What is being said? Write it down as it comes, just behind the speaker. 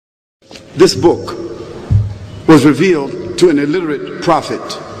this book was revealed to an illiterate prophet,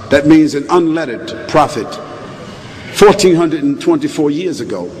 that means an unlettered prophet, 1424 years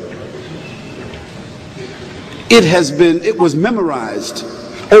ago. It was memorized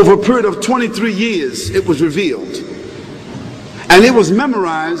over a period of 23 years. It was revealed, and it was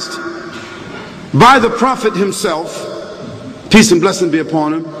memorized by the prophet himself, peace and blessing be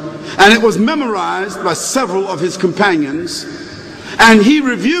upon him, and it was memorized by several of his companions, and he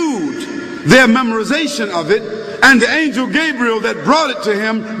reviewed their memorization of it, and the angel Gabriel that brought it to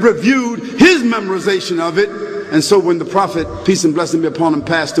him reviewed his memorization of it. And so when the prophet, peace and blessing be upon him,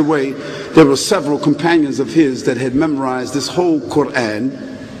 passed away, there were several companions of his that had memorized this whole Quran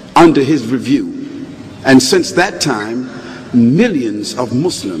under his review. And since that time, millions of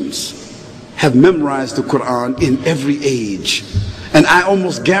Muslims have memorized the Quran in every age. And I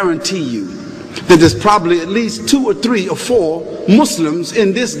almost guarantee you that there's probably at least 2 or 3 or 4 Muslims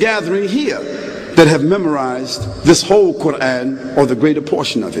in this gathering here that have memorized this whole Quran or the greater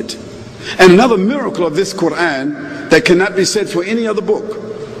portion of it. And another miracle of this Quran that cannot be said for any other book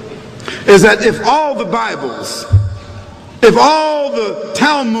is that if all the Bibles, if all the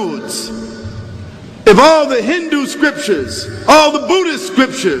Talmuds, if all the Hindu scriptures, all the Buddhist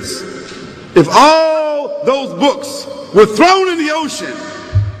scriptures, if all those books were thrown in the ocean,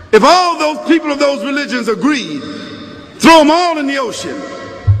 if all those people of those religions agreed, throw them all in the ocean,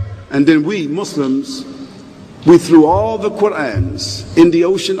 and then we Muslims, we threw all the Qurans in the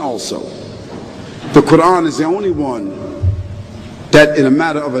ocean also, the Quran is the only one that in a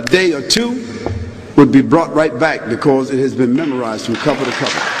matter of a day or two would be brought right back, because it has been memorized from cover to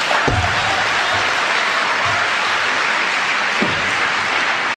cover.